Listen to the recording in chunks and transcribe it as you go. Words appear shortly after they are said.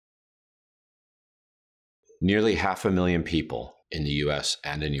Nearly 500,000 people in the US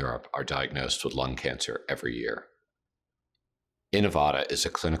and in Europe are diagnosed with lung cancer every year. Inivata is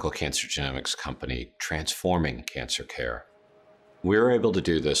a clinical cancer genomics company transforming cancer care. We're able to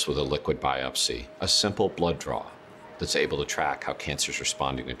do this with a liquid biopsy, a simple blood draw that's able to track how cancer is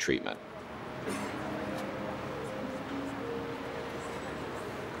responding to treatment.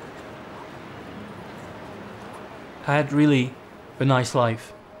 I had really a nice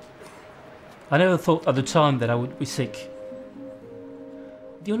life. I never thought at the time that I would be sick.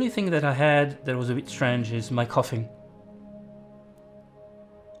 The only thing that I had that was a bit strange is my coughing.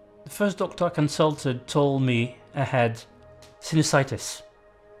 The first doctor I consulted told me I had sinusitis.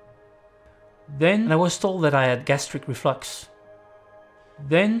 Then I was told that I had gastric reflux.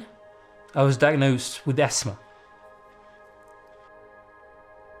 Then I was diagnosed with asthma.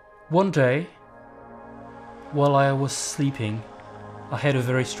 One day, while I was sleeping, I had a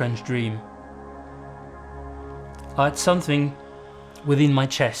very strange dream. I had something within my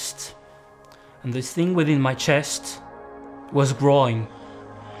chest, and this thing within my chest was growing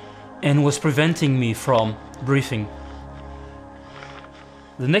and was preventing me from breathing.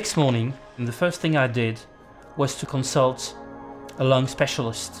 The next morning, the first thing I did was to consult a lung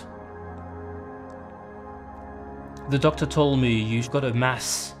specialist. The doctor told me, "You've got a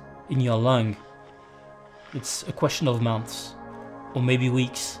mass in your lung. It's a question of months, or maybe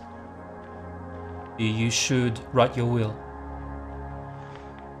weeks. You should write your will."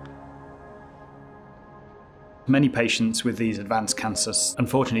 Many patients with these advanced cancers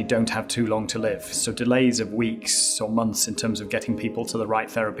unfortunately don't have too long to live, so delays of weeks or months in terms of getting people to the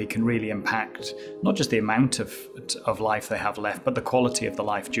right therapy can really impact not just the amount of life they have left, but the quality of the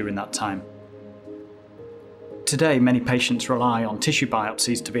life during that time. Today, many patients rely on tissue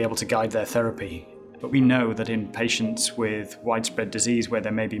biopsies to be able to guide their therapy. But we know that in patients with widespread disease where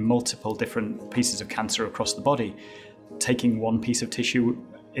there may be multiple different pieces of cancer across the body, taking one piece of tissue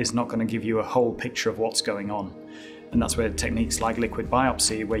is not going to give you a whole picture of what's going on. And that's where techniques like liquid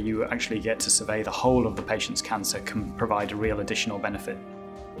biopsy, where you actually get to survey the whole of the patient's cancer, can provide a real additional benefit.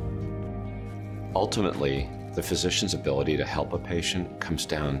 Ultimately, the physician's ability to help a patient comes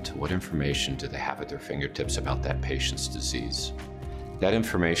down to what information do they have at their fingertips about that patient's disease. That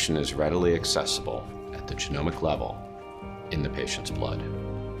information is readily accessible at the genomic level in the patient's blood.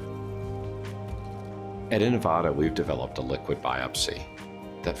 At Inivata, we've developed a liquid biopsy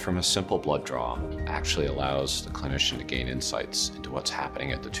that from a simple blood draw actually allows the clinician to gain insights into what's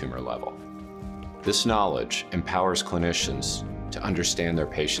happening at the tumor level. This knowledge empowers clinicians to understand their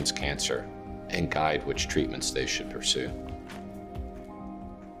patient's cancer and guide which treatments they should pursue.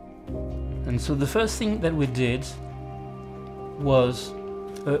 And so the first thing that we did was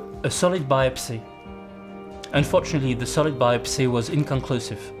a solid biopsy. Unfortunately, the solid biopsy was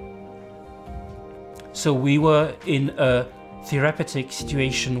inconclusive. So we were in a therapeutic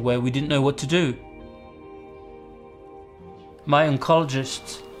situation where we didn't know what to do. My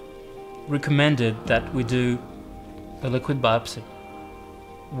oncologist recommended that we do a liquid biopsy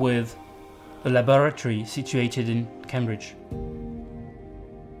with a laboratory situated in Cambridge.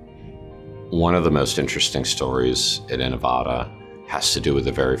 One of the most interesting stories at Inivata has to do with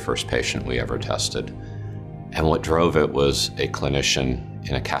the very first patient we ever tested. And what drove it was a clinician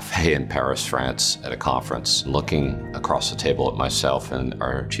in a cafe in Paris, France, at a conference, looking across the table at myself and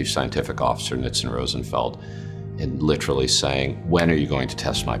our chief scientific officer, Nitzan Rosenfeld, and literally saying, "When are you going to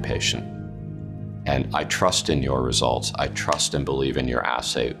test my patient? And I trust in your results. I trust and believe in your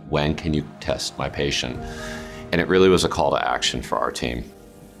assay. When can you test my patient?" And it really was a call to action for our team.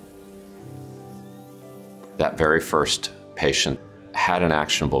 That very first patient had an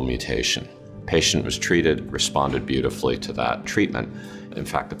actionable mutation. Patient was treated, responded beautifully to that treatment. In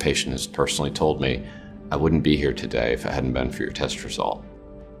fact, the patient has personally told me, "I wouldn't be here today if it hadn't been for your test result."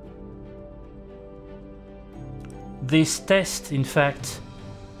 This test, in fact,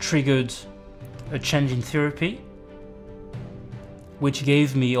 triggered a change in therapy, which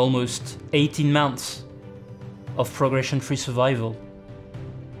gave me almost 18 months of progression-free survival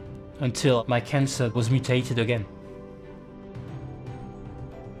until my cancer was mutated again.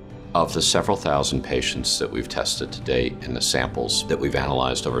 Of the several thousand patients that we've tested to date and the samples that we've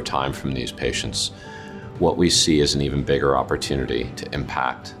analyzed over time from these patients, what we see is an even bigger opportunity to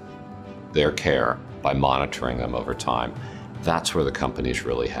impact their care by monitoring them over time. That's where the company's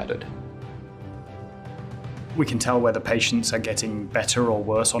really headed. We can tell whether patients are getting better or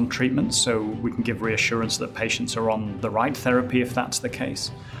worse on treatment, so we can give reassurance that patients are on the right therapy if that's the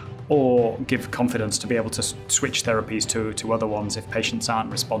case, or give confidence to be able to switch therapies to other ones if patients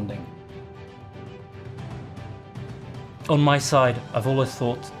aren't responding. On my side, I've always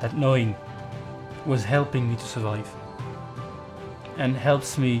thought that knowing was helping me to survive and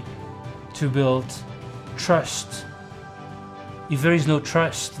helps me to build trust. If there is no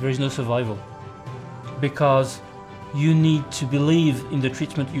trust, there is no survival, because you need to believe in the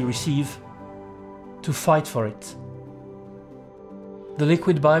treatment you receive to fight for it. The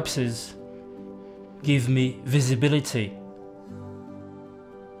liquid biopsies give me visibility.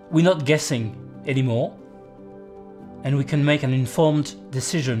 We're not guessing anymore, and we can make an informed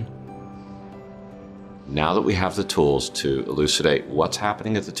decision. Now that we have the tools to elucidate what's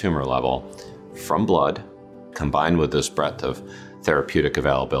happening at the tumor level from blood, combined with this breadth of therapeutic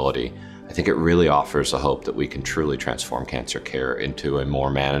availability, I think it really offers a hope that we can truly transform cancer care into a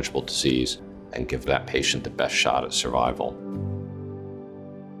more manageable disease and give that patient the best shot at survival.